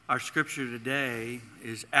Our scripture today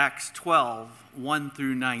is Acts 12, 1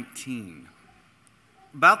 through 19.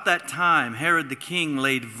 About that time, Herod the king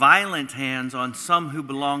laid violent hands on some who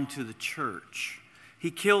belonged to the church.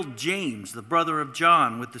 He killed James, the brother of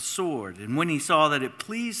John, with the sword, and when he saw that it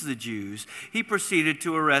pleased the Jews, he proceeded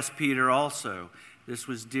to arrest Peter also. This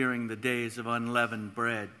was during the days of unleavened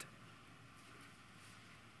bread.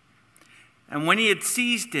 And when he had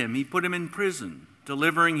seized him, he put him in prison,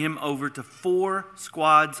 delivering him over to 4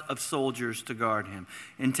 squads of soldiers to guard him,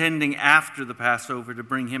 intending after the Passover to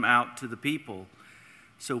bring him out to the people.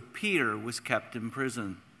 So Peter was kept in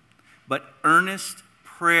prison. But earnest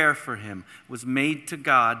prayer for him was made to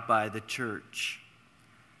God by the church.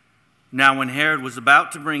 Now when Herod was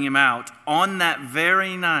about to bring him out, on that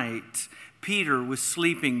very night, Peter was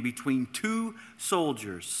sleeping between 2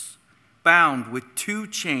 soldiers, bound with 2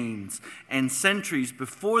 chains, and sentries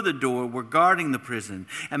before the door were guarding the prison.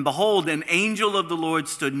 And behold, an angel of the Lord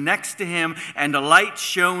stood next to him, and a light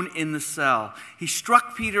shone in the cell. He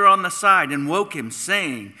struck Peter on the side and woke him,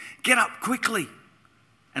 saying, "Get up quickly!"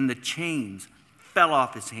 And the chains fell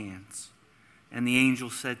off his hands. And the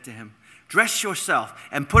angel said to him, "Dress yourself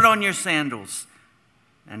and put on your sandals."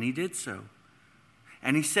 And he did so.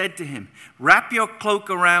 And he said to him, "Wrap your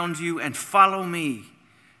cloak around you and follow me."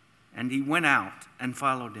 And he went out and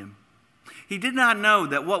followed him. He did not know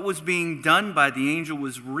that what was being done by the angel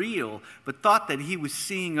was real, but thought that he was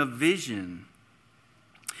seeing a vision.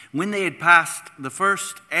 When they had passed the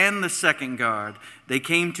first and the second guard, they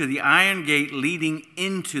came to the iron gate leading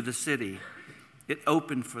into the city. It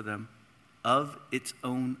opened for them of its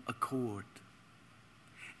own accord.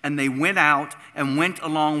 And they went out and went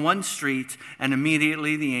along one street, and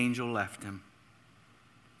immediately the angel left him.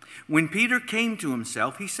 When Peter came to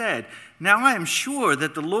himself, he said, "Now I am sure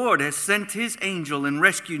that the Lord has sent his angel and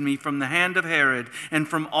rescued me from the hand of Herod and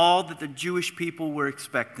from all that the Jewish people were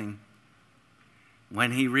expecting."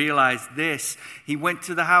 When he realized this, he went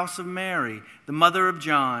to the house of Mary, the mother of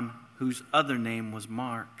John, whose other name was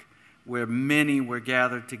Mark, where many were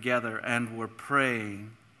gathered together and were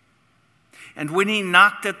praying. And when he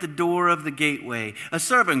knocked at the door of the gateway, a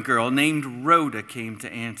servant girl named Rhoda came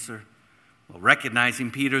to answer. Well,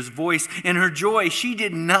 recognizing Peter's voice, in her joy, she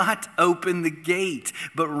did not open the gate,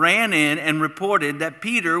 but ran in and reported that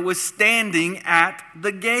Peter was standing at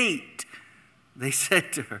the gate. They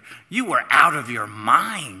said to her, "You were out of your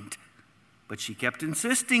mind." But she kept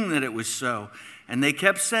insisting that it was so, and they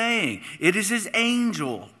kept saying, "It is his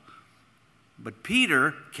angel." But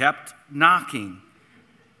Peter kept knocking.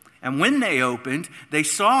 And when they opened, they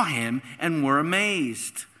saw him and were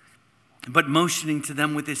amazed. But motioning to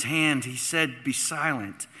them with his hand, he said, "Be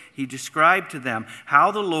silent." He described to them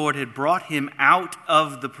how the Lord had brought him out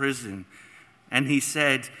of the prison. And he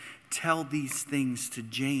said, "Tell these things to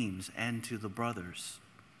James and to the brothers."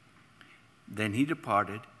 Then he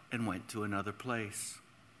departed and went to another place.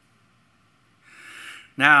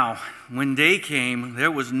 Now, when day came,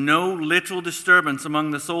 there was no little disturbance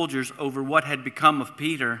among the soldiers over what had become of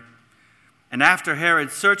Peter. And after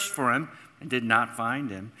Herod searched for him and did not find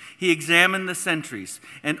him, he examined the sentries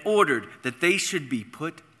and ordered that they should be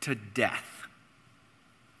put to death.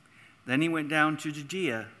 Then he went down to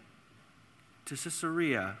Judea, to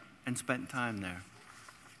Caesarea, and spent time there.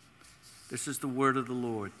 This is the word of the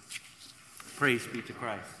Lord. Praise be to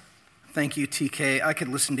Christ. Thank you, TK. I could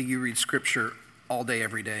listen to you read scripture all day,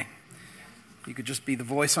 every day. You could just be the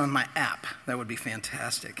voice on my app. That would be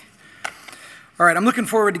fantastic. All right, I'm looking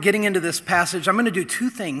forward to getting into this passage. I'm going to do 2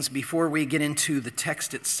 things before we get into the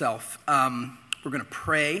text itself. We're going to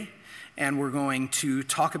pray, and we're going to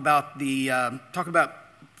talk about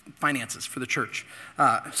finances for the church.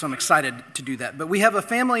 So I'm excited to do that. But we have a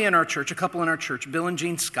family in our church, a couple in our church, Bill and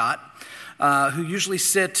Jean Scott, who usually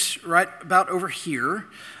sit right about over here.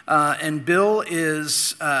 And Bill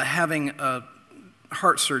is having a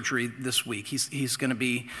heart surgery this week. He's going to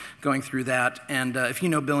be going through that. And if you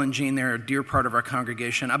know Bill and Jean, they're a dear part of our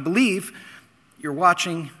congregation. I believe you're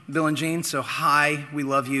watching, Bill and Jean, so hi, we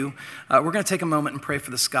love you. We're going to take a moment and pray for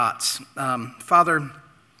the Scotts. Father,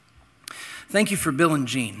 thank you for Bill and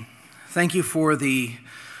Jean. Thank you for the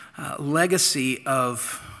legacy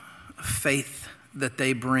of faith that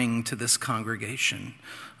they bring to this congregation,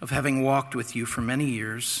 of having walked with you for many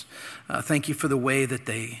years. Thank you for the way that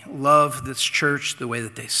they love this church, the way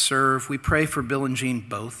that they serve. We pray for Bill and Jean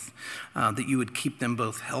both, that you would keep them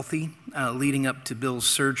both healthy leading up to Bill's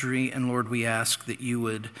surgery. And Lord, we ask that you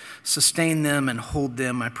would sustain them and hold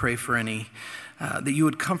them. I pray for that you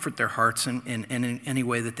would comfort their hearts in any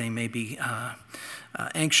way that they may be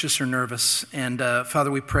anxious or nervous. And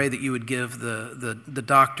Father, we pray that you would give the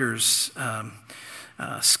doctors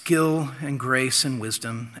skill and grace and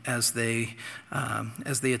wisdom as they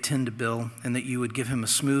attend to Bill, and that you would give him a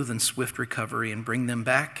smooth and swift recovery and bring them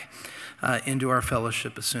back into our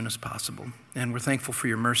fellowship as soon as possible. And we're thankful for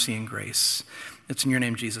your mercy and grace. It's in your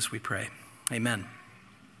name, Jesus, we pray. Amen.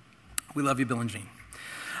 We love you, Bill and Jean.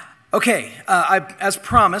 Okay, as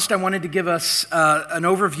promised, I wanted to give us an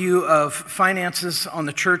overview of finances on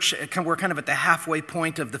the church. We're kind of at the halfway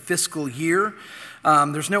point of the fiscal year.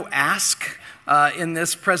 There's no ask in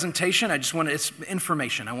this presentation. It's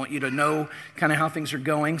information. I want you to know kind of how things are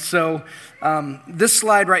going. So this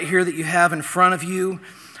slide right here that you have in front of you,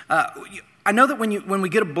 I know that when we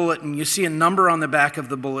get a bulletin, you see a number on the back of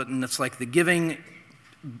the bulletin that's like the giving,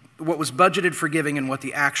 what was budgeted for giving and what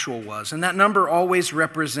the actual was. And that number always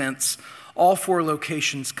represents all 4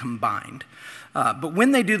 locations combined. But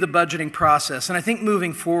when they do the budgeting process, and I think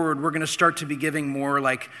moving forward, we're going to start to be giving more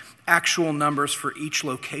like actual numbers for each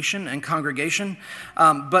location and congregation.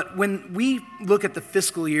 But when we look at the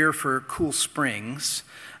fiscal year for Cool Springs,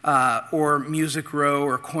 or Music Row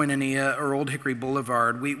or Koinonia or Old Hickory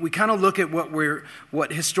Boulevard, we kind of look at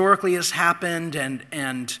what historically has happened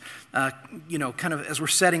and kind of as we're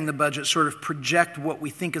setting the budget, sort of project what we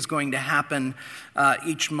think is going to happen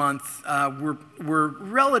each month. We're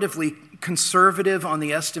relatively conservative on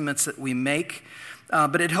the estimates that we make,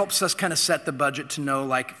 but it helps us kind of set the budget to know,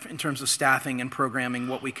 like in terms of staffing and programming,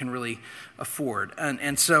 what we can really afford.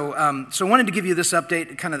 So I wanted to give you this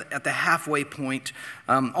update kind of at the halfway point,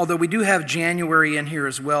 although we do have January in here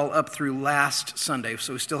as well up through last Sunday,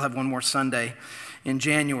 so we still have one more Sunday in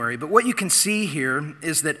January. But what you can see here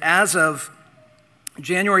is that as of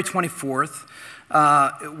January 24th,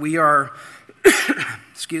 we are,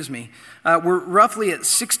 we're roughly at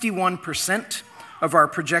 61% of our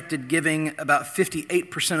projected giving, about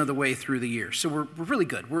 58% of the way through the year. So we're really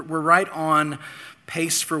good. We're right on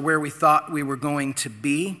pace for where we thought we were going to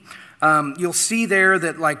be. You'll see there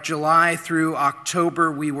that like July through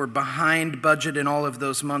October, we were behind budget in all of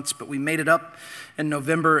those months, but we made it up in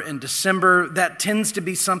November and December. That tends to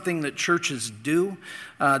be something that churches do.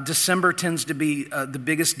 December tends to be the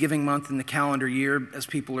biggest giving month in the calendar year as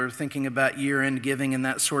people are thinking about year-end giving and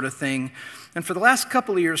that sort of thing. And for the last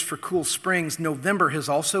couple of years for Cool Springs, November has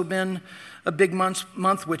also been a big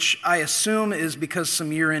month, which I assume is because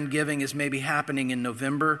some year-end giving is maybe happening in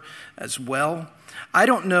November as well. I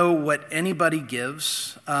don't know what anybody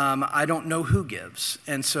gives. I don't know who gives.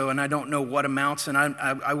 And I don't know what amounts, and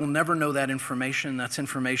I will never know that information. That's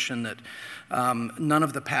information that none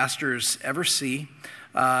of the pastors ever see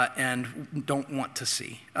and don't want to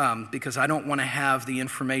see, because I don't want to have the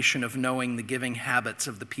information of knowing the giving habits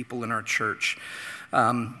of the people in our church.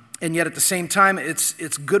 And yet at the same time,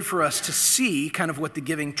 it's good for us to see kind of what the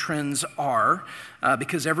giving trends are,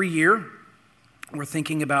 because every year we're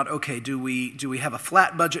thinking about, okay, do we have a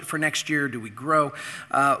flat budget for next year? Do we grow?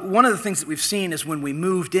 One of the things that we've seen is when we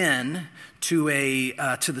moved in to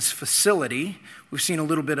this facility, we've seen a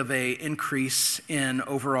little bit of a increase in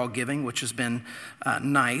overall giving, which has been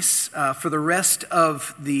nice. For the rest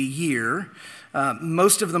of the year,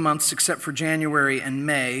 most of the months except for January and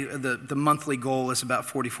May, the monthly goal is about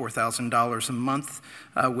 $44,000 a month,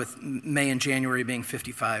 with May and January being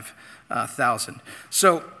 $55,000.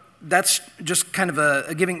 So that's just kind of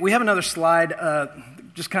a giving. We have another slide,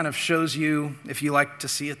 just kind of shows you, if you like to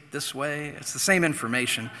see it this way, it's the same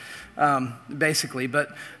information, basically.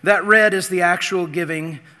 But that red is the actual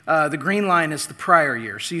giving. The green line is the prior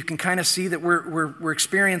year. So you can kind of see that we're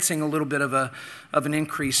experiencing a little bit of an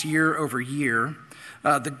increase year over year.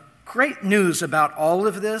 The great news about all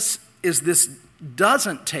of this is this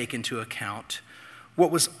doesn't take into account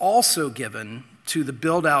what was also given to the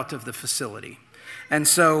build-out of the facility. And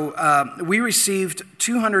so we received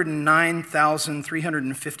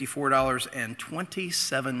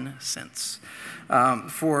 $209,354.27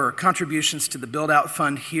 for contributions to the build-out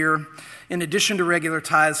fund here. In addition to regular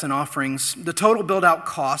tithes and offerings, the total build-out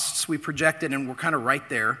costs we projected, and we're kind of right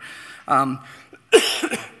there, was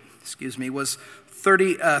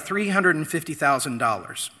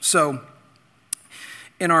 $350,000. So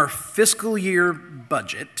in our fiscal year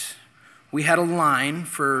budget, we had a line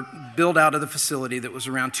for build out of the facility that was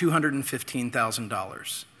around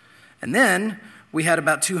 $215,000. And then we had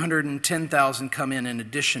about $210,000 come in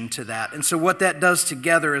addition to that. And so what that does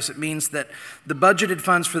together is it means that the budgeted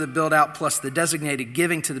funds for the build out plus the designated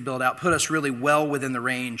giving to the build out put us really well within the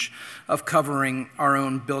range of covering our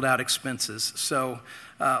own build out expenses. So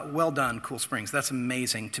well done, Cool Springs. That's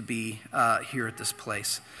amazing to be here at this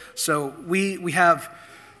place. So we have...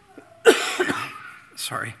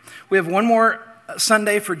 We have one more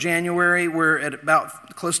Sunday for January. We're at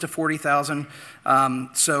about close to 40,000.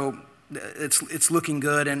 So it's looking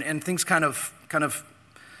good, and things kind of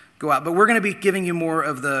go out. But we're going to be giving you more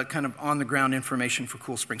of the kind of on-the-ground information for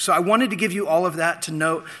Cool Springs. So I wanted to give you all of that to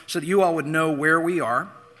know, so that you all would know where we are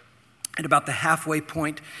at about the halfway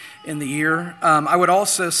point in the year. I would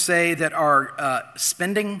also say that our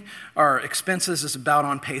spending, our expenses is about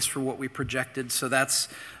on pace for what we projected. So that's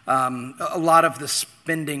a lot of the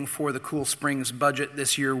spending for the Cool Springs budget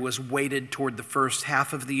this year was weighted toward the first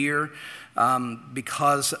half of the year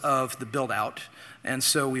because of the build-out. And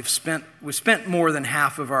so we've spent more than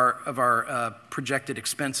half of our projected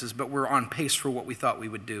expenses, but we're on pace for what we thought we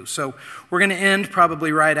would do. So we're going to end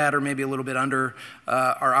probably right at or maybe a little bit under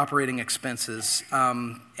our operating expenses,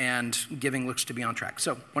 and giving looks to be on track.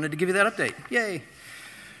 So wanted to give you that update. Yay.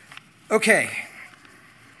 Okay.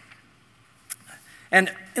 And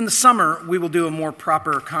in the summer, we will do a more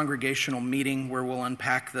proper congregational meeting where we'll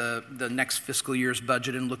unpack the next fiscal year's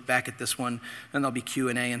budget and look back at this one, and there'll be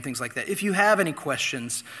Q&A and things like that. If you have any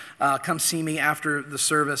questions, come see me after the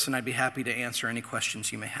service, and I'd be happy to answer any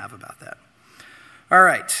questions you may have about that. All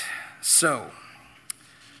right, so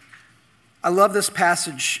I love this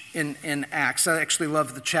passage in Acts. I actually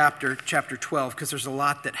love the chapter 12, because there's a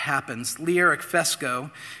lot that happens. Lee Eric Fesco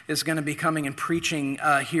is going to be coming and preaching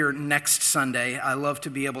here next Sunday. I love to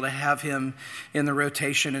be able to have him in the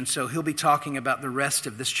rotation, and so he'll be talking about the rest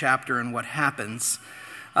of this chapter and what happens.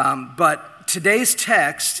 But today's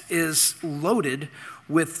text is loaded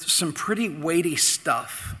with some pretty weighty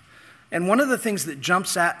stuff. And one of the things that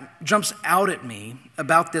jumps out at me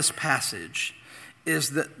about this passage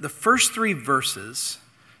is that the first 3 verses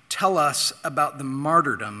tell us about the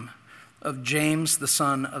martyrdom of James, the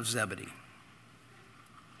son of Zebedee.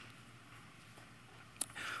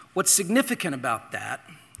 What's significant about that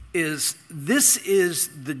is this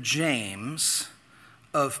is the James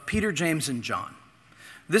of Peter, James, and John.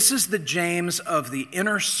 This is the James of the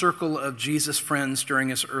inner circle of Jesus' friends during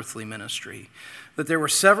his earthly ministry. That there were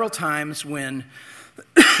several times when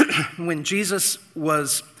Jesus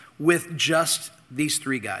was with just these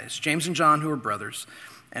 3 guys, James and John, who are brothers,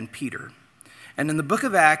 and Peter. And in the book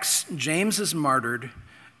of Acts, James is martyred,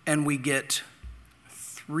 and we get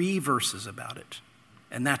 3 verses about it.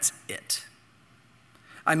 And that's it.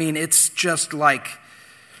 I mean, it's just like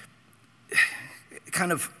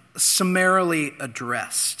kind of summarily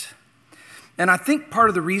addressed. And I think part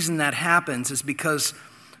of the reason that happens is because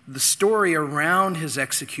the story around his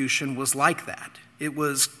execution was like that. It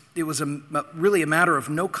was really a matter of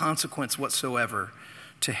no consequence whatsoever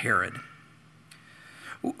to Herod.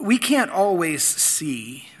 We can't always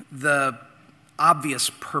see the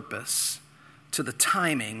obvious purpose to the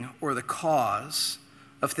timing or the cause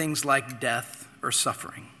of things like death or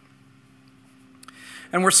suffering.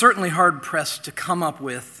 And we're certainly hard-pressed to come up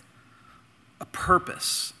with a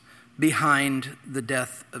purpose behind the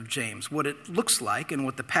death of James. What it looks like and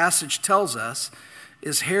what the passage tells us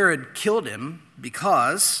is Herod killed him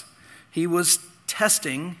because he was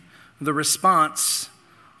testing the response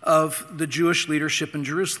of the Jewish leadership in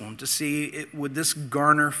Jerusalem to see would this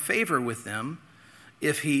garner favor with them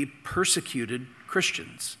if he persecuted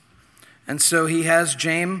Christians. And so he has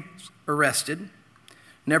James arrested,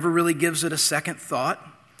 never really gives it a second thought,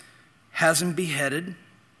 has him beheaded,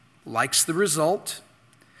 likes the result,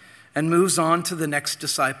 and moves on to the next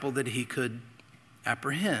disciple that he could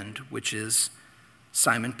apprehend, which is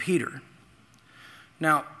Simon Peter.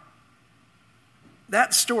 Now,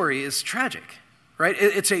 that story is tragic, right?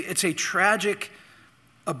 It's a tragic,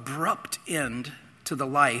 abrupt end to the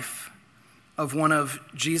life of one of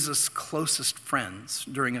Jesus' closest friends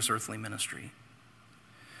during his earthly ministry.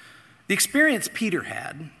 The experience Peter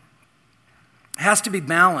had has to be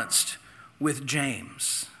balanced with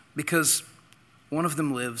James, because one of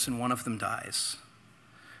them lives and one of them dies.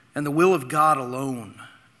 And the will of God alone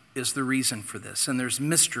is the reason for this, and there's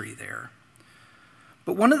mystery there.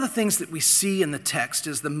 But one of the things that we see in the text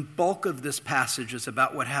is the bulk of this passage is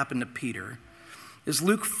about what happened to Peter, is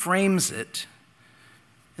Luke frames it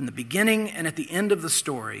in the beginning and at the end of the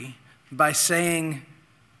story by saying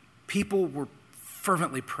people were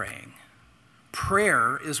fervently praying.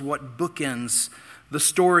 Prayer is what bookends the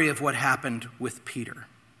story of what happened with Peter.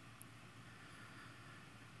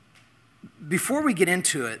 Before we get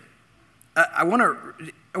into it, I want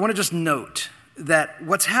to just note that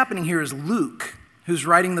what's happening here is Luke, who's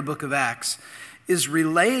writing the book of Acts, is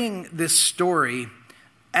relaying this story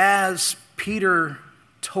as Peter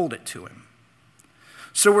told it to him.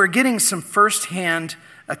 So we're getting some firsthand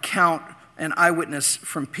account and eyewitness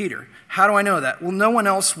from Peter. How do I know that? Well, no one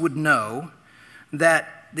else would know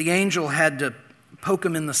that the angel had to poke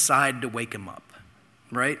him in the side to wake him up,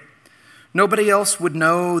 right? Nobody else would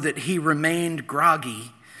know that he remained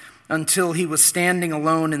groggy until he was standing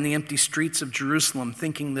alone in the empty streets of Jerusalem,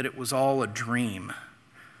 thinking that it was all a dream.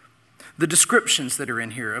 The descriptions that are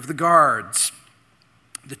in here of the guards,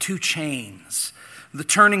 the 2 chains, the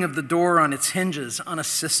turning of the door on its hinges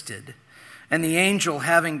unassisted, and the angel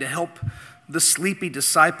having to help the sleepy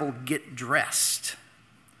disciple get dressed.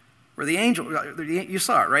 Where the angel, you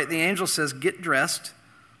saw it, right? The angel says, get dressed,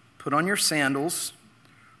 put on your sandals,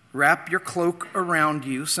 wrap your cloak around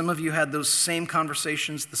you. Some of you had those same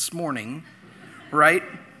conversations this morning, right?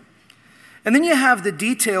 And then you have the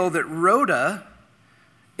detail that Rhoda,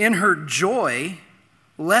 in her joy,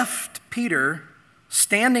 left Peter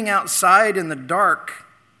standing outside in the dark.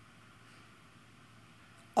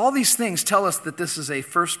 All these things tell us that this is a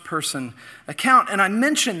first-person account. And I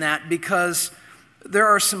mention that because there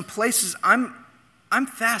are some places, I'm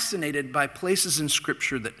fascinated by places in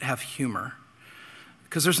Scripture that have humor.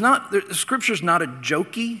 Because Scripture's not a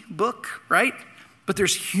jokey book, right? But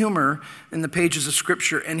there's humor in the pages of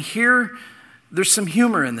Scripture. And here, there's some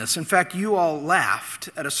humor in this. In fact, you all laughed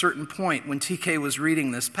at a certain point when TK was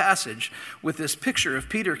reading this passage with this picture of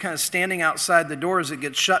Peter kind of standing outside the door as it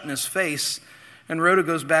gets shut in his face. And Rhoda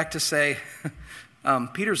goes back to say,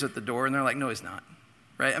 Peter's at the door. And they're like, no, he's not.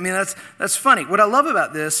 Right? I mean, that's funny. What I love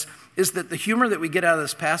about this is that the humor that we get out of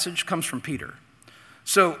this passage comes from Peter.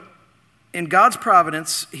 So in God's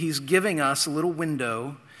providence, he's giving us a little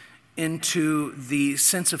window into the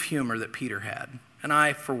sense of humor that Peter had. And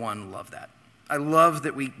I, for one, love that. I love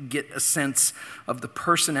that we get a sense of the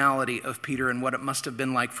personality of Peter and what it must have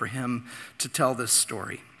been like for him to tell this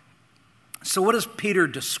story. So what does Peter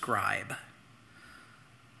describe?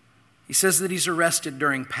 He says that he's arrested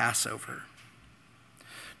during Passover.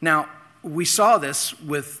 Now, we saw this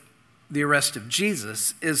with the arrest of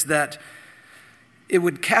Jesus, is that it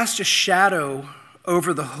would cast a shadow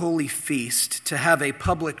over the holy feast to have a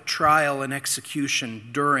public trial and execution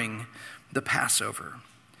during the Passover.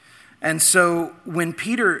 And so when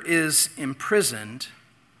Peter is imprisoned,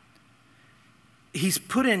 he's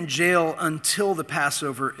put in jail until the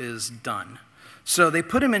Passover is done. So they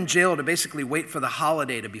put him in jail to basically wait for the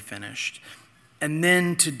holiday to be finished and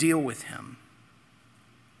then to deal with him.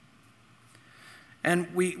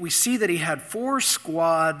 And we see that he had 4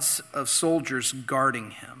 squads of soldiers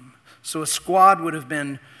guarding him. So a squad would have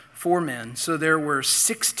been 4 men. So there were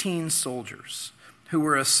 16 soldiers who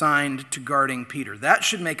were assigned to guarding Peter. That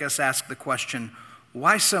should make us ask the question,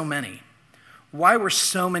 why so many? Why were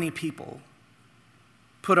so many people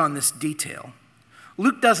put on this detail?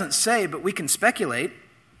 Luke doesn't say, but we can speculate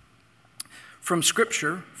from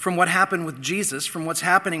Scripture, from what happened with Jesus, from what's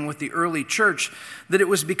happening with the early church, that it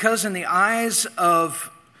was because in the eyes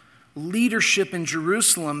of leadership in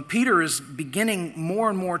Jerusalem, Peter is beginning more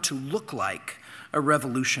and more to look like a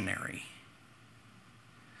revolutionary.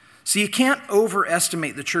 So you can't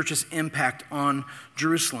overestimate the church's impact on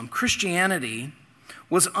Jerusalem. Christianity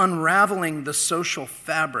was unraveling the social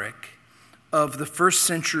fabric of the first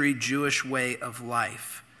century Jewish way of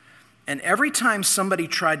life. And every time somebody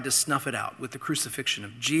tried to snuff it out with the crucifixion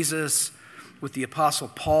of Jesus, with the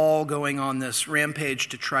Apostle Paul going on this rampage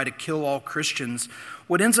to try to kill all Christians,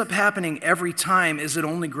 what ends up happening every time is it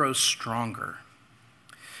only grows stronger.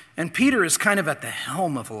 And Peter is kind of at the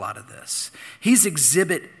helm of a lot of this. He's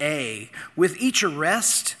exhibit A. With each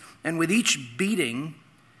arrest and with each beating,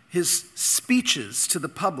 his speeches to the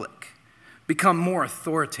public become more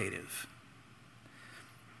authoritative.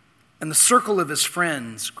 And the circle of his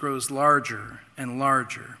friends grows larger and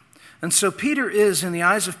larger. And so Peter is, in the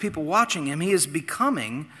eyes of people watching him, he is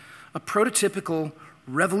becoming a prototypical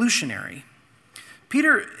revolutionary.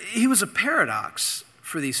 Peter, he was a paradox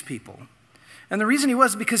for these people. And the reason he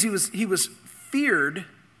was because he was feared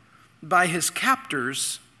by his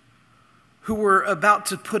captors who were about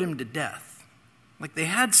to put him to death. Like they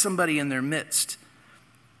had somebody in their midst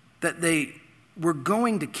that they were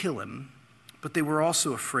going to kill him, but they were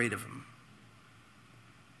also afraid of him.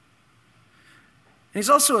 And he's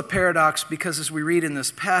also a paradox because as we read in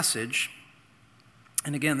this passage,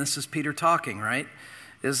 and again, this is Peter talking, right?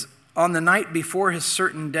 Is on the night before his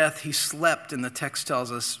certain death, he slept, and the text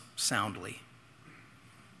tells us, soundly.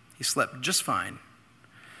 He slept just fine.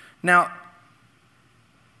 Now,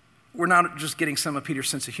 we're not just getting some of Peter's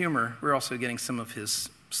sense of humor, we're also getting some of his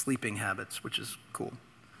sleeping habits, which is cool.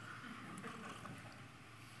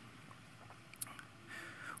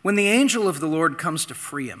 When the angel of the Lord comes to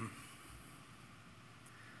free him,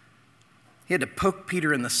 he had to poke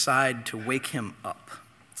Peter in the side to wake him up.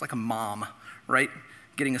 It's like a mom, right?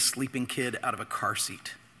 Getting a sleeping kid out of a car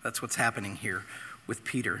seat. That's what's happening here with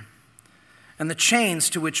Peter. And the chains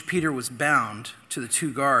to which Peter was bound to the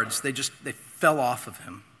 2 guards, they fell off of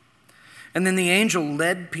him. And then the angel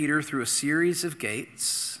led Peter through a series of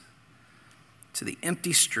gates to the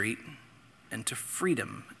empty street and to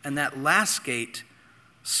freedom. And that last gate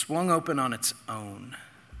swung open on its own,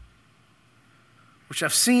 which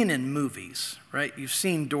I've seen in movies, right? You've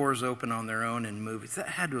seen doors open on their own in movies. That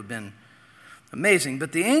had to have been amazing.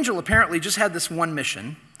 But the angel apparently just had this one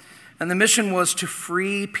mission, and the mission was to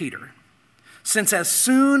free Peter. Since as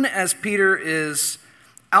soon as Peter is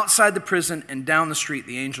outside the prison and down the street,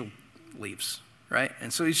 the angel leaves, right?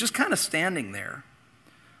 And so he's just kind of standing there,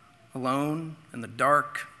 alone, in the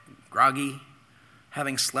dark, groggy,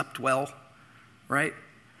 having slept well, right?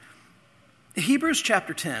 Hebrews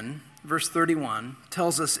chapter 10, verse 31,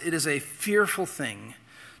 tells us it is a fearful thing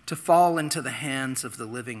to fall into the hands of the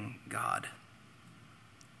living God.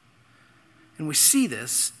 And we see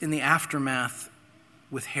this in the aftermath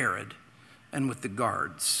with Herod and with the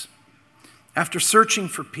guards. After searching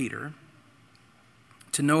for Peter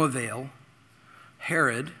to no avail,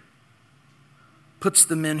 Herod puts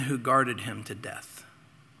the men who guarded him to death.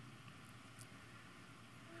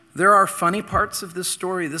 There are funny parts of this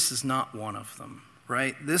story. This is not one of them,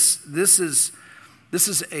 right? This is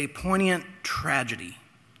a poignant tragedy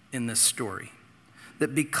in this story.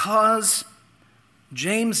 That because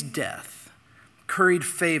James' death curried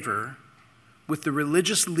favor with the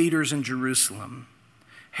religious leaders in Jerusalem,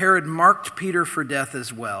 Herod marked Peter for death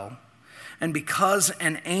as well. And because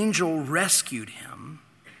an angel rescued him,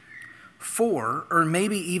 4 or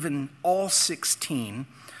maybe even all 16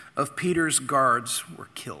 of Peter's guards were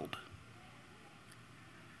killed.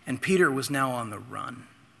 And Peter was now on the run.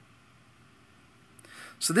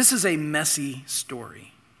 So this is a messy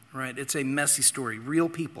story, right? It's a messy story. Real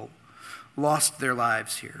people lost their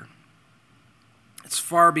lives here. It's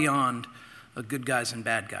far beyond a good guys and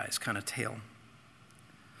bad guys kind of tale.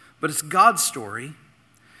 But it's God's story,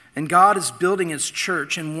 and God is building his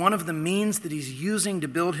church, and one of the means that he's using to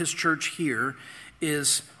build his church here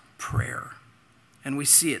is prayer. And we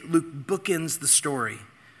see it. Luke bookends the story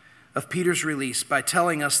of Peter's release by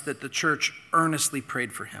telling us that the church earnestly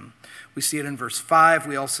prayed for him. We see it in verse 5.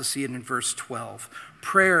 We also see it in verse 12.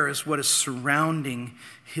 Prayer is what is surrounding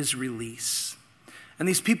his release. And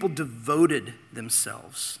these people devoted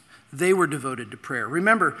themselves. They were devoted to prayer.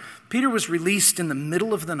 Remember, Peter was released in the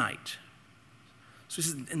middle of the night. So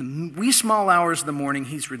in the wee small hours of the morning,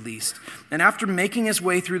 he's released. And after making his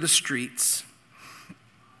way through the streets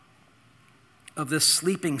of this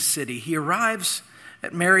sleeping city, he arrives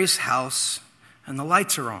at Mary's house, and the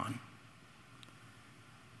lights are on.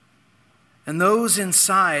 And those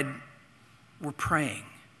inside were praying.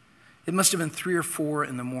 It must have been 3 or 4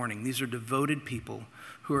 in the morning. These are devoted people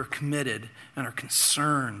who are committed and are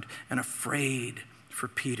concerned and afraid for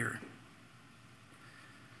Peter.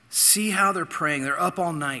 See how they're praying. They're up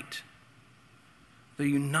all night. They're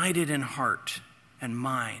united in heart and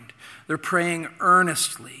mind. They're praying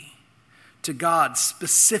earnestly to God,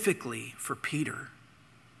 specifically for Peter.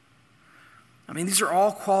 I mean, these are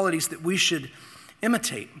all qualities that we should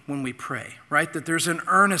imitate when we pray, right? That there's an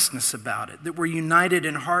earnestness about it, that we're united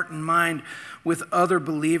in heart and mind with other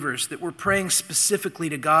believers, that we're praying specifically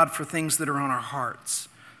to God for things that are on our hearts.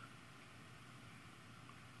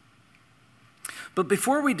 But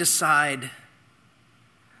before we decide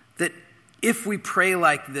that if we pray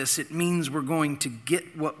like this, it means we're going to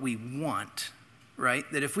get what we want, right?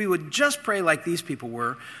 That if we would just pray like these people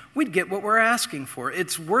were, we'd get what we're asking for.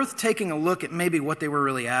 It's worth taking a look at maybe what they were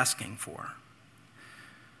really asking for.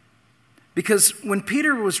 Because when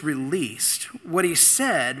Peter was released, what he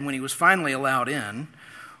said when he was finally allowed in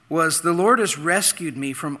was, "The Lord has rescued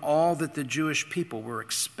me from all that the Jewish people were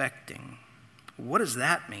expecting." What does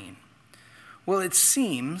that mean? Well, it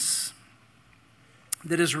seems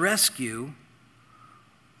that his rescue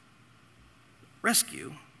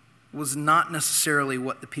was not necessarily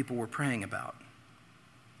what the people were praying about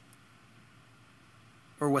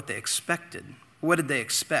or what they expected. What did they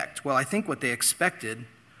expect? Well, I think what they expected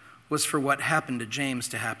was for what happened to James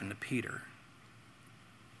to happen to Peter.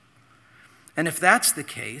 And if that's the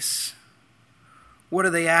case, what are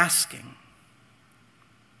they asking?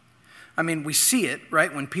 I mean, we see it,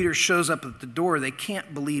 right? When Peter shows up at the door, they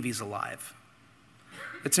can't believe he's alive.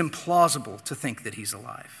 It's implausible to think that he's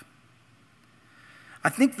alive. I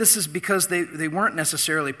think this is because they weren't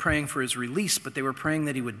necessarily praying for his release, but they were praying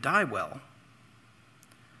that he would die well.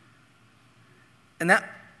 And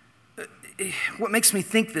what makes me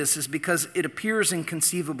think this is because it appears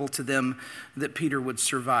inconceivable to them that Peter would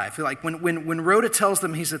survive. Like when Rhoda tells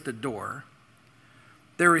them he's at the door,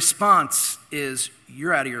 their response is,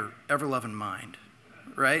 "You're out of your ever-loving mind,"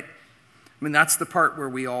 right? I mean, that's the part where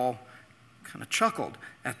we all kind of chuckled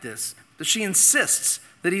at this. But she insists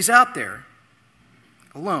that he's out there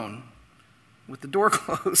alone with the door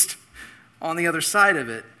closed on the other side of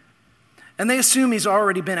it. And they assume he's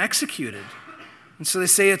already been executed. And so they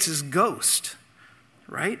say it's his ghost,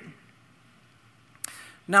 right?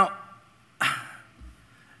 Now,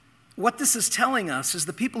 what this is telling us is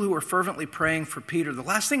the people who were fervently praying for Peter, the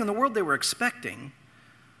last thing in the world they were expecting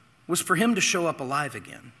was for him to show up alive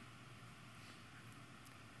again.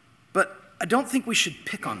 But I don't think we should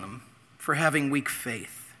pick on them for having weak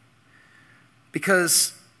faith.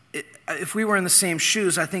 Because if we were in the same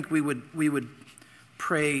shoes, I think we would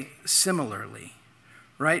pray similarly,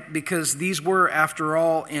 right? Because these were, after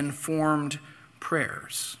all, informed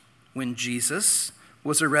prayers. When Jesus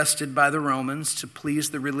was arrested by the Romans to please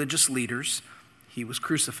the religious leaders, he was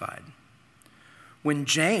crucified. When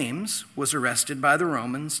James was arrested by the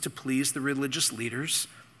Romans to please the religious leaders,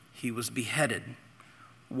 he was beheaded.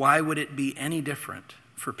 Why would it be any different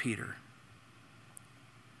for Peter?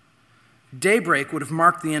 Daybreak would have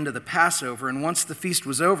marked the end of the Passover, and once the feast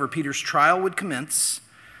was over, Peter's trial would commence,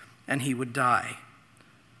 and he would die.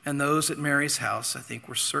 And those at Mary's house, I think,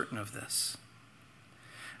 were certain of this.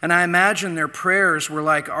 And I imagine their prayers were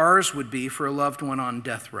like ours would be for a loved one on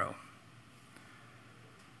death row,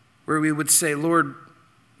 where we would say, Lord,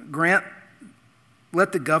 let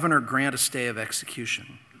the governor grant a stay of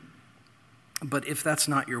execution. But if that's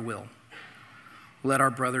not your will, let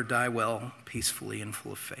our brother die well, peacefully, and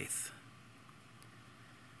full of faith.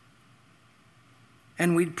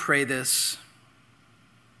 And we'd pray this,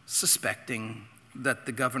 suspecting that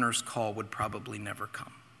the governor's call would probably never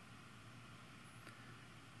come.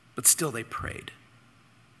 But still they prayed.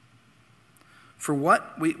 For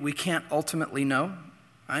what? We can't ultimately know.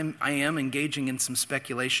 I am engaging in some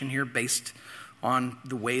speculation here based on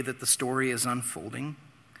the way that the story is unfolding.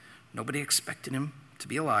 Nobody expected him to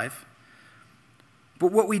be alive.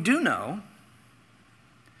 But what we do know,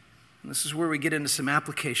 and this is where we get into some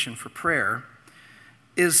application for prayer,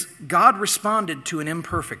 is God responded to an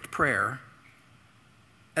imperfect prayer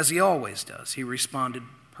as he always does. He responded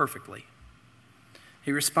perfectly.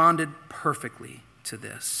 He responded perfectly to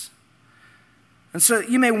this. And so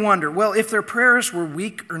you may wonder, well, if their prayers were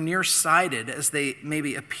weak or nearsighted, as they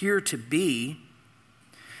maybe appear to be,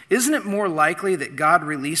 isn't it more likely that God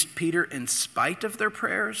released Peter in spite of their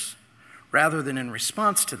prayers rather than in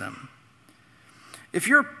response to them? If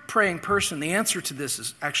you're a praying person, the answer to this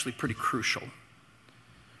is actually pretty crucial.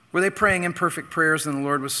 Were they praying imperfect prayers and the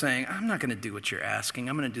Lord was saying, I'm not going to do what you're asking,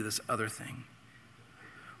 I'm going to do this other thing?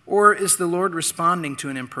 Or is the Lord responding to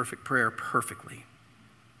an imperfect prayer perfectly?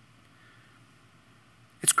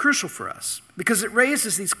 It's crucial for us because it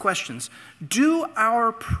raises these questions. Do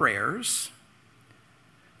our prayers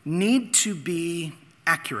need to be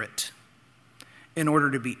accurate in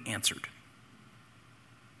order to be answered?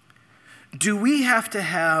 Do we have to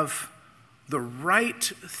have the right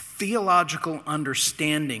theological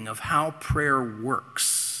understanding of how prayer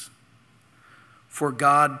works for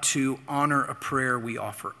God to honor a prayer we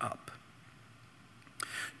offer up?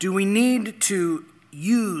 Do we need to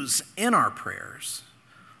use in our prayers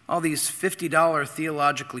all these $50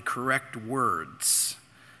 theologically correct words,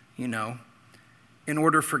 in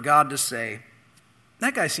order for God to say,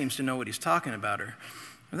 that guy seems to know what he's talking about, or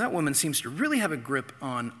that woman seems to really have a grip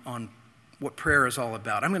on what prayer is all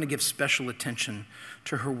about. I'm going to give special attention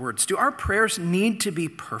to her words. Do our prayers need to be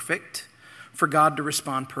perfect for God to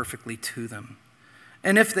respond perfectly to them?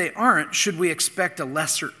 And if they aren't, should we expect a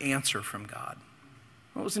lesser answer from God?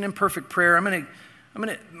 What was an imperfect prayer?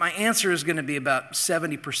 My answer is going to be about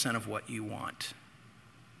 70% of what you want.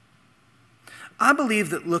 I believe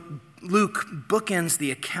that Luke bookends the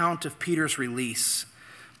account of Peter's release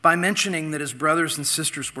by mentioning that his brothers and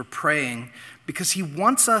sisters were praying because he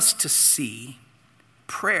wants us to see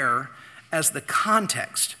prayer as the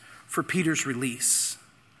context for Peter's release.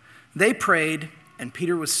 They prayed, and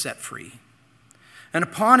Peter was set free. And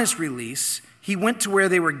upon his release, he went to where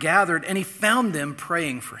they were gathered, and he found them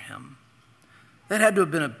praying for him. That had to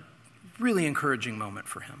have been a really encouraging moment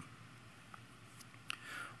for him.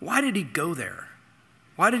 Why did he go there?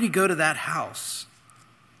 Why did he go to that house?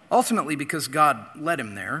 Ultimately, because God led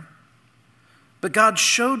him there. But God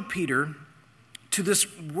showed Peter to this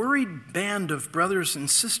worried band of brothers and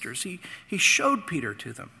sisters. He showed Peter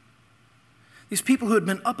to them. These people who had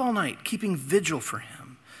been up all night keeping vigil for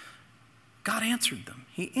him. God answered them.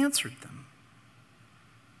 He answered them.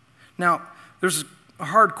 Now, there's a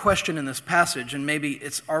hard question in this passage, and maybe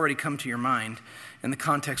it's already come to your mind in the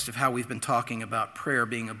context of how we've been talking about prayer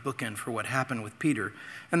being a bookend for what happened with Peter.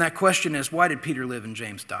 And that question is, why did Peter live and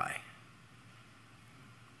James die?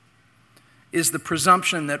 Is the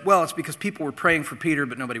presumption that, well, it's because people were praying for Peter,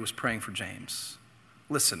 but nobody was praying for James?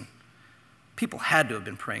 listen, people had to have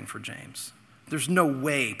been praying for James. There's no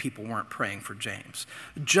way people weren't praying for James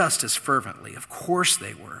just as fervently. Of course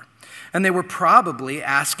they were. And they were probably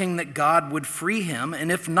asking that God would free him,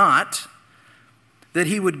 and if not, that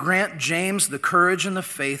he would grant James the courage and the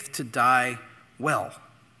faith to die well.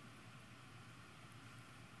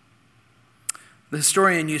 The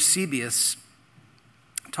historian Eusebius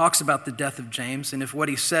talks about the death of James, and if what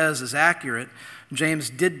he says is accurate, James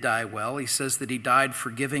did die well. He says that he died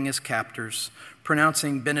forgiving his captors,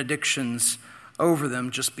 pronouncing benedictions over them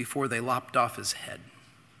just before they lopped off his head.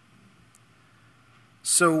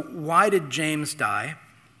 So why did James die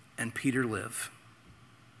and Peter live?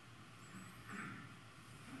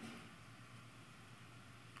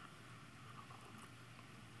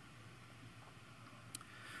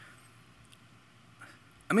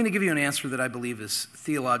 I'm going to give you an answer that I believe is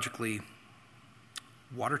theologically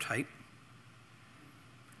watertight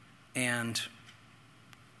and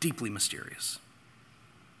deeply mysterious.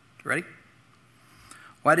 Ready?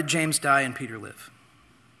 Why did James die and Peter live?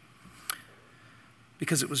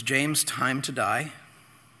 Because it was James' time to die,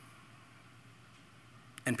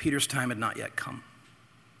 and Peter's time had not yet come.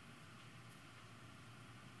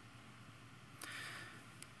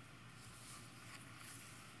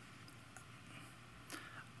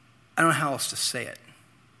 I don't know how else to say it.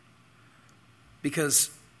 Because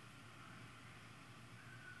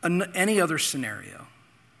any other scenario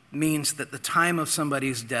means that the time of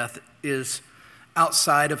somebody's death is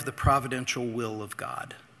outside of the providential will of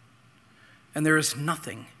God. And there is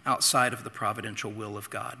nothing outside of the providential will of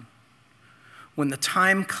God. When the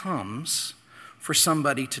time comes for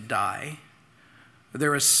somebody to die,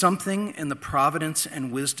 there is something in the providence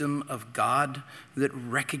and wisdom of God that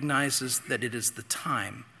recognizes that it is the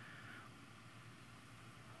time.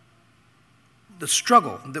 The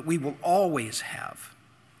struggle that we will always have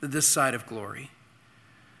this side of glory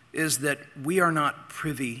is that we are not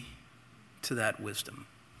privy to that wisdom.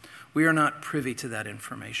 We are not privy to that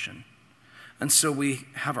information. And so we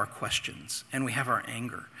have our questions, and we have our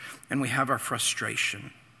anger, and we have our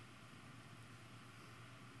frustration.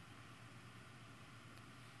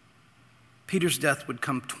 Peter's death would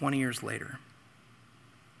come 20 years later,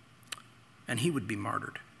 and he would be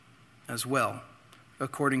martyred as well,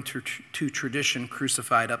 according to tradition,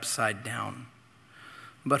 crucified upside down.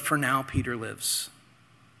 But for now, Peter lives.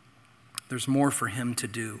 There's more for him to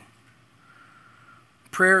do.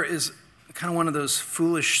 Prayer is kind of one of those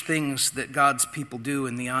foolish things that God's people do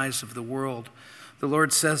in the eyes of the world. The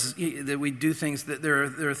Lord says that we do things, that there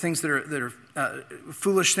are things that are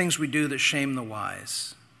foolish things we do that shame the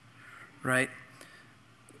wise, right?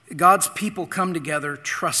 God's people come together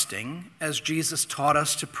trusting, as Jesus taught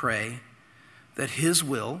us to pray, that his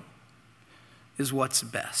will is what's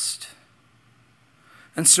best.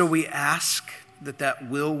 And so we ask that that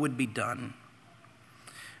will would be done.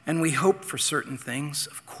 And we hope for certain things.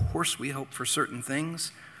 Of course we hope for certain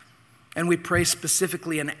things. And we pray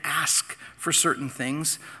specifically and ask for certain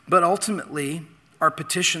things. But ultimately, our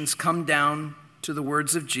petitions come down to the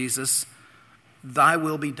words of Jesus, "Thy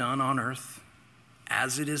will be done on earth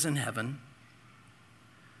as it is in heaven."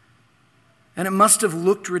 And it must have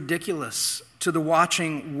looked ridiculous to the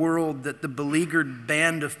watching world that the beleaguered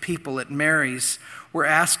band of people at Mary's were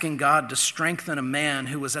asking God to strengthen a man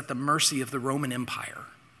who was at the mercy of the Roman Empire.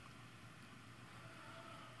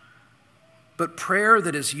 But prayer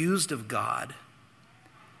that is used of God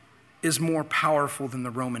is more powerful than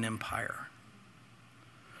the Roman Empire.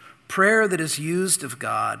 Prayer that is used of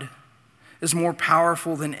God is more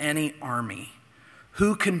powerful than any army.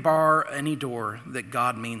 Who can bar any door that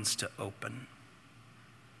God means to open?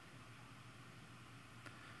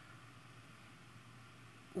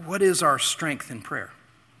 What is our strength in prayer?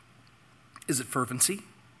 Is it fervency?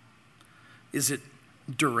 Is it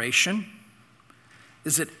duration?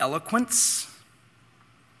 Is it eloquence?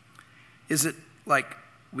 Is it like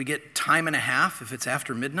we get time and a half if it's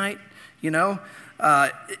after midnight?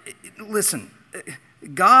 Listen,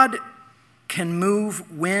 God can move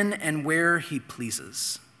when and where he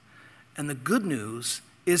pleases. And the good news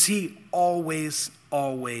is he always,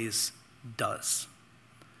 always does.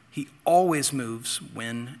 He always moves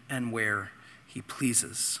when and where he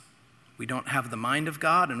pleases. We don't have the mind of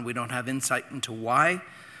God and we don't have insight into why,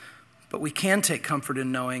 but we can take comfort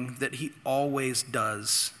in knowing that he always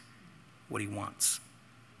does what he wants.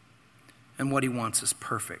 And what he wants is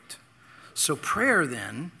perfect. So prayer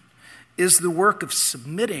then is the work of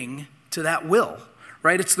submitting to that will,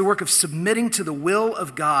 right? It's the work of submitting to the will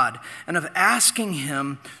of God and of asking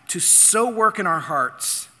him to so work in our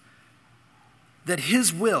hearts that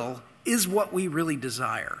his will is what we really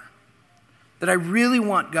desire. That I really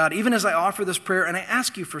want, God, even as I offer this prayer and I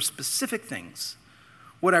ask you for specific things,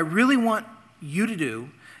 what I really want you to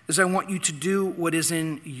do is I want you to do what is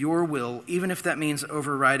in your will, even if that means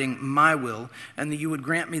overriding my will, and that you would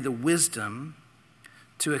grant me the wisdom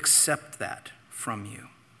to accept that from you.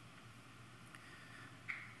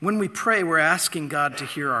 When we pray, we're asking God to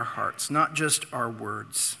hear our hearts, not just our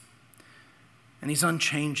words. And he's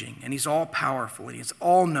unchanging, and he's all-powerful, and he's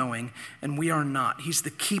all-knowing, and we are not. He's the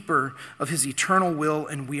keeper of his eternal will,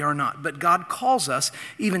 and we are not. But God calls us,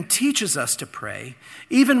 even teaches us to pray,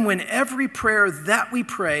 even when every prayer that we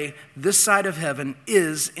pray this side of heaven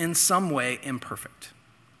is in some way imperfect.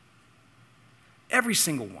 Every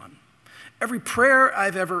single one. Every prayer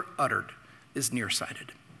I've ever uttered is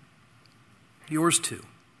nearsighted. Yours too.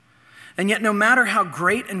 And yet no matter how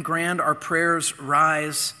great and grand our prayers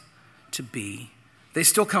rise to be, they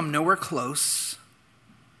still come nowhere close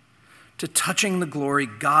to touching the glory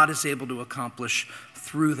God is able to accomplish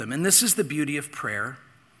through them. And this is the beauty of prayer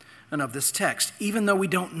and of this text. Even though we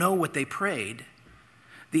don't know what they prayed,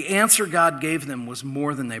 the answer God gave them was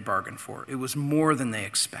more than they bargained for. It was more than they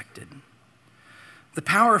expected. The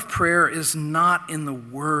power of prayer is not in the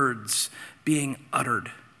words being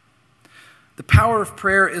uttered. The power of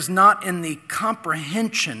prayer is not in the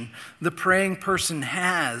comprehension the praying person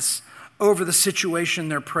has over the situation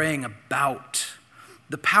they're praying about.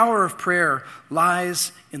 The power of prayer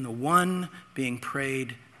lies in the one being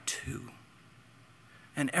prayed to.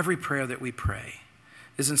 And every prayer that we pray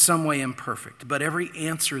is in some way imperfect, but every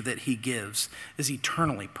answer that he gives is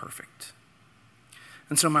eternally perfect.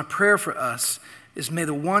 And so my prayer for us is, may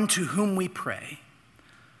the one to whom we pray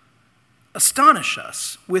astonish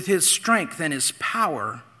us with his strength and his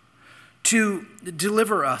power to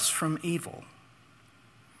deliver us from evil,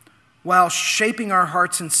 while shaping our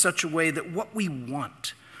hearts in such a way that what we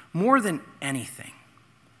want more than anything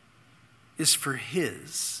is for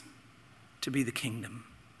his to be the kingdom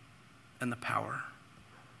and the power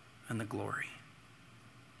and the glory.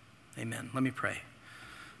 Amen. Let me pray.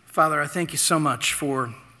 Father, I thank you so much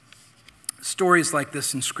for stories like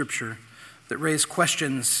this in Scripture that raise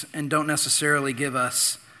questions and don't necessarily give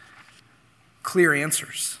us clear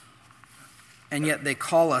answers. And yet they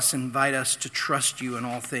call us, invite us to trust you in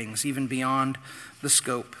all things, even beyond the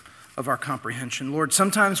scope of our comprehension. Lord,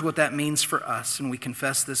 sometimes what that means for us, and we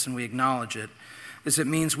confess this and we acknowledge it, is it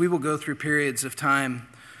means we will go through periods of time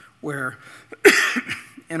where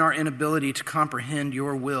in our inability to comprehend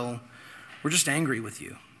your will, we're just angry with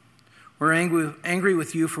you. We're angry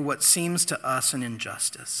with you for what seems to us an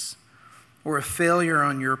injustice or a failure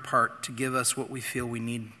on your part to give us what we feel we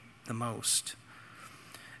need the most.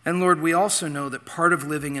 And Lord, we also know that part of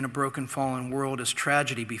living in a broken, fallen world is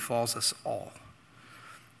tragedy befalls us all.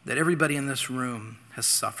 That everybody in this room has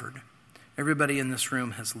suffered. Everybody in this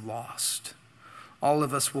room has lost. All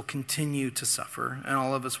of us will continue to suffer, and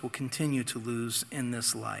all of us will continue to lose in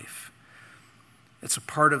this life. It's a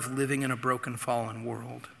part of living in a broken, fallen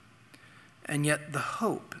world. And yet the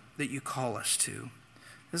hope that you call us to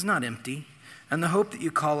is not empty. And the hope that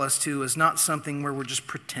you call us to is not something where we're just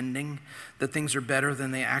pretending that things are better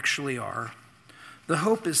than they actually are. The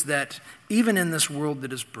hope is that even in this world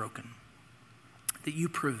that is broken, that you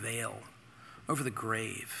prevail over the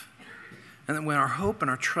grave. And that when our hope and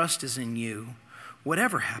our trust is in you,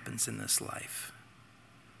 whatever happens in this life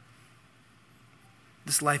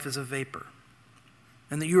is a vapor.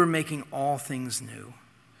 And that you are making all things new.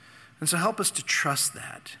 And so help us to trust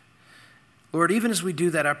that. Lord, even as we do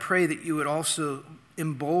that, I pray that you would also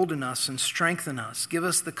embolden us and strengthen us. Give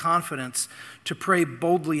us the confidence to pray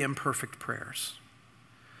boldly imperfect prayers,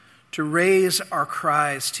 to raise our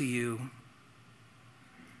cries to you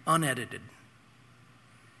unedited,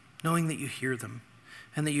 knowing that you hear them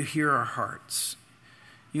and that you hear our hearts.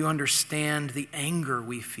 You understand the anger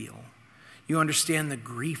we feel. You understand the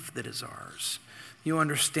grief that is ours. You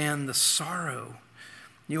understand the sorrow.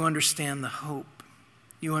 You understand the hope.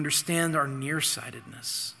 You understand our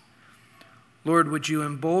nearsightedness. Lord, would you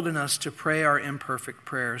embolden us to pray our imperfect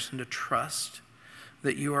prayers and to trust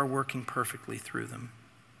that you are working perfectly through them.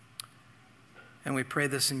 And we pray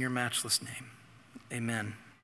this in your matchless name. Amen.